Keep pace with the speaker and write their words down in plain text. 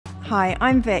Hi,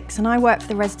 I'm Vics and I work for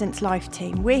the Residence Life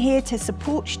team. We're here to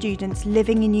support students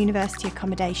living in university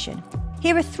accommodation.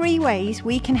 Here are 3 ways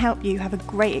we can help you have a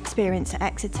great experience at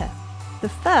Exeter. The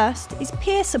first is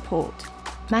peer support.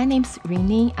 My name's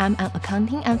Rainie. I'm an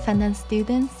accounting and finance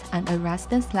student and a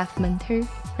Residence Life mentor.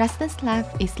 Residence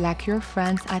Life is like your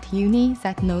friends at uni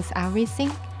that knows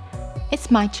everything.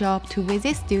 It's my job to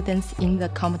visit students in the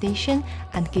accommodation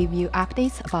and give you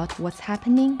updates about what's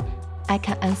happening. I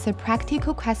can answer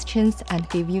practical questions and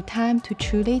give you time to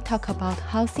truly talk about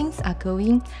how things are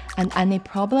going and any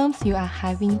problems you are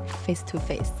having face to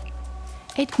face.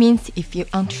 It means if you're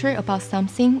unsure about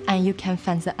something and you can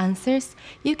find the answers,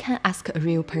 you can ask a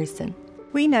real person.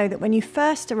 We know that when you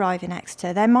first arrive in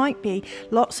Exeter, there might be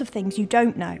lots of things you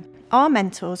don't know. Our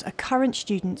mentors are current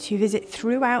students who visit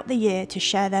throughout the year to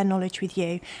share their knowledge with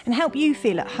you and help you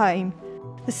feel at home.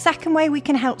 The second way we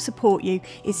can help support you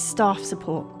is staff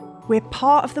support. We're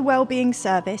part of the Wellbeing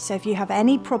Service, so if you have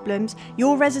any problems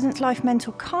your Residence Life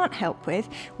mentor can't help with,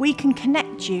 we can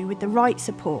connect you with the right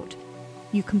support.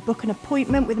 You can book an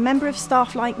appointment with a member of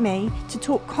staff like me to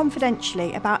talk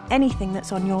confidentially about anything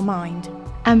that's on your mind.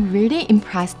 I'm really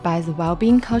impressed by the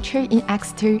well-being culture in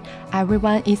Exeter.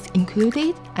 Everyone is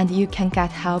included and you can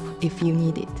get help if you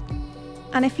need it.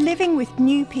 And if living with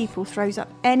new people throws up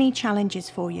any challenges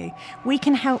for you, we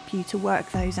can help you to work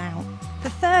those out. The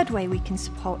third way we can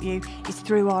support you is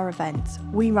through our events.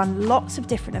 We run lots of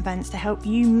different events to help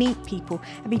you meet people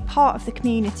and be part of the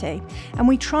community. And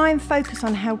we try and focus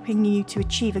on helping you to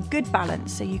achieve a good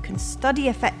balance so you can study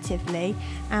effectively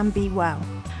and be well.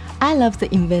 I love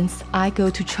the events. I go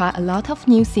to try a lot of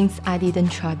new things I didn't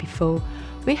try before.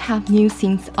 We have new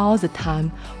things all the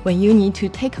time. When you need to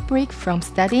take a break from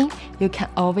studying, you can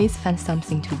always find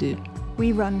something to do.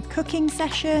 We run cooking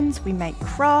sessions, we make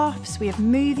crafts, we have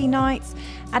movie nights.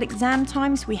 At exam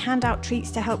times, we hand out treats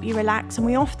to help you relax, and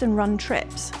we often run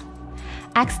trips.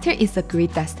 Exeter is a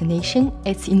great destination.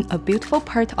 It's in a beautiful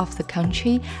part of the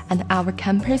country and our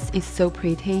campus is so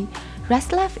pretty.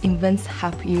 ResLife events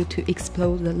help you to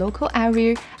explore the local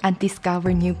area and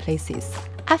discover new places.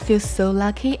 I feel so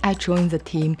lucky I joined the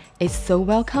team. It's so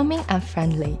welcoming and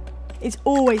friendly. It's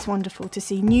always wonderful to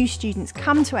see new students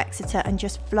come to Exeter and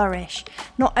just flourish,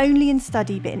 not only in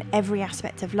study but in every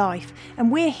aspect of life,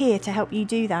 and we're here to help you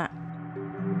do that.